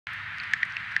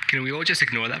Can we all just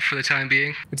ignore that for the time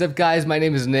being? What's up guys, my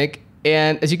name is Nick,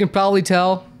 and as you can probably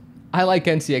tell, I like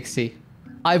NZXT.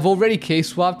 I've already case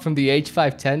swapped from the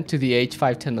H510 to the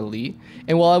H510 Elite,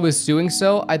 and while I was doing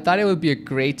so, I thought it would be a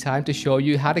great time to show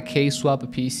you how to case swap a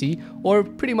PC, or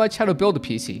pretty much how to build a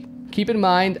PC. Keep in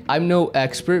mind, I'm no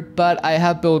expert, but I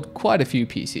have built quite a few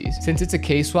PCs. Since it's a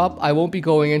case swap, I won't be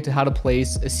going into how to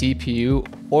place a CPU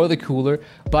or the cooler,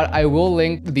 but I will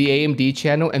link the AMD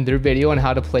channel and their video on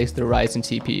how to place their Ryzen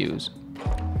CPUs.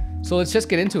 So let's just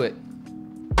get into it.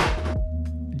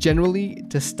 Generally,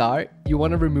 to start, you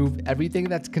want to remove everything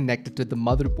that's connected to the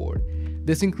motherboard.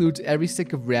 This includes every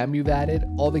stick of RAM you've added,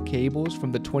 all the cables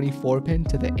from the 24-pin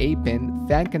to the 8-pin,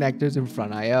 fan connectors, and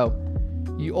front I/O.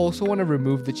 You also want to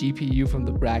remove the GPU from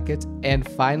the brackets and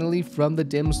finally from the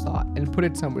DIMM slot and put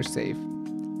it somewhere safe.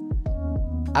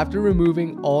 After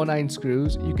removing all 9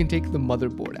 screws, you can take the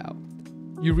motherboard out.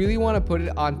 You really want to put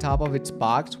it on top of its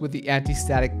box with the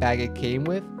anti-static bag it came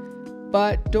with,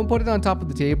 but don't put it on top of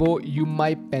the table, you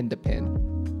might bend a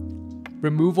pin.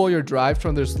 Remove all your drives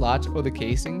from their slots or the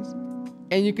casings,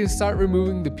 and you can start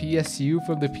removing the PSU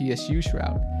from the PSU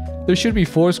shroud. There should be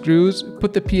 4 screws,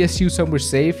 put the PSU somewhere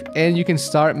safe, and you can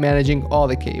start managing all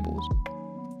the cables.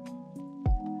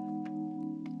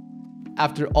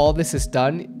 After all this is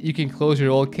done, you can close your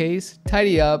old case,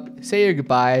 tidy up, say your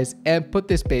goodbyes, and put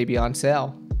this baby on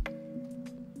sale.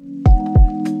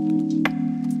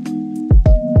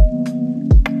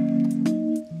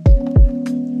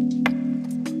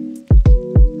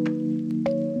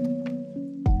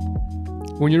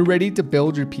 When you're ready to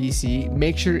build your PC,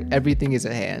 make sure everything is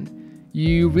at hand.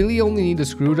 You really only need a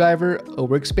screwdriver, a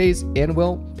workspace, and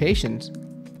well, patience.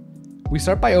 We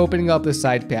start by opening up the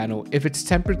side panel. If it's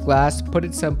tempered glass, put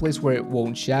it someplace where it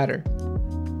won't shatter.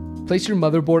 Place your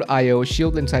motherboard I/O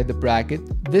shield inside the bracket.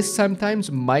 This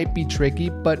sometimes might be tricky,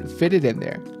 but fit it in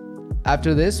there.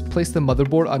 After this, place the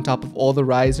motherboard on top of all the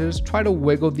risers. Try to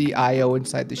wiggle the I/O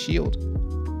inside the shield.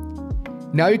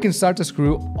 Now you can start to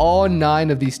screw all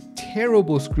 9 of these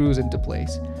terrible screws into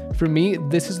place. For me,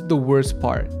 this is the worst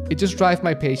part. It just drives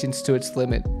my patience to its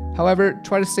limit. However,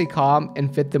 try to stay calm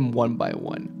and fit them one by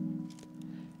one.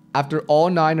 After all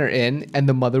 9 are in and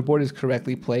the motherboard is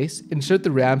correctly placed, insert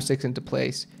the RAM sticks into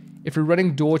place. If you're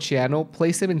running dual channel,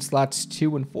 place them in slots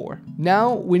 2 and 4.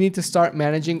 Now we need to start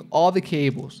managing all the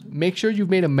cables. Make sure you've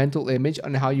made a mental image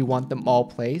on how you want them all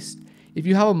placed. If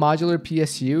you have a modular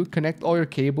PSU, connect all your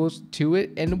cables to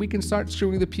it and we can start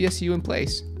screwing the PSU in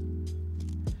place.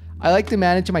 I like to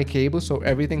manage my cables so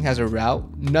everything has a route,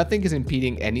 nothing is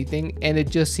impeding anything, and it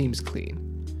just seems clean.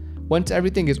 Once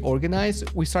everything is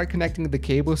organized, we start connecting the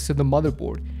cables to the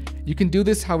motherboard. You can do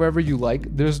this however you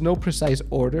like, there's no precise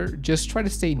order, just try to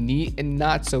stay neat and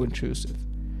not so intrusive.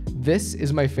 This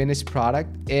is my finished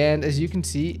product, and as you can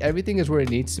see, everything is where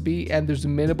it needs to be and there's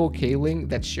minimal cabling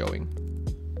that's showing.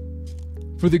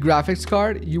 For the graphics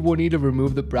card, you will need to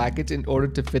remove the brackets in order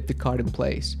to fit the card in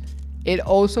place. It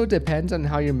also depends on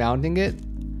how you're mounting it.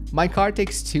 My card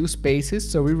takes 2 spaces,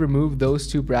 so we remove those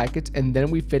 2 brackets and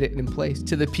then we fit it in place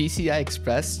to the PCI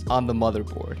Express on the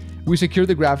motherboard. We secure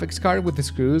the graphics card with the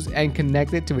screws and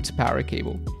connect it to its power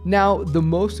cable. Now, the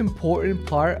most important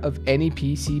part of any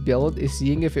PC build is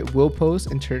seeing if it will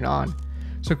post and turn on.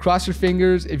 So cross your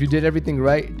fingers, if you did everything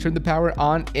right, turn the power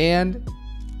on, and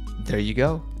there you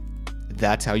go.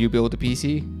 That's how you build a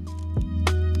PC.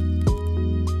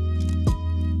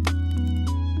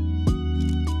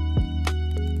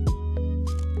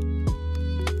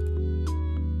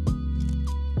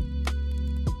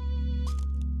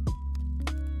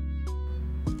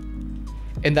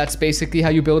 And that's basically how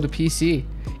you build a PC.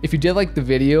 If you did like the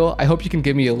video, I hope you can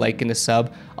give me a like and a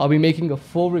sub. I'll be making a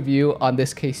full review on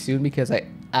this case soon because I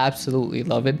absolutely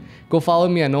love it. Go follow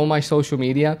me on all my social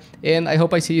media, and I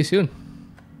hope I see you soon.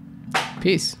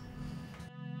 Peace.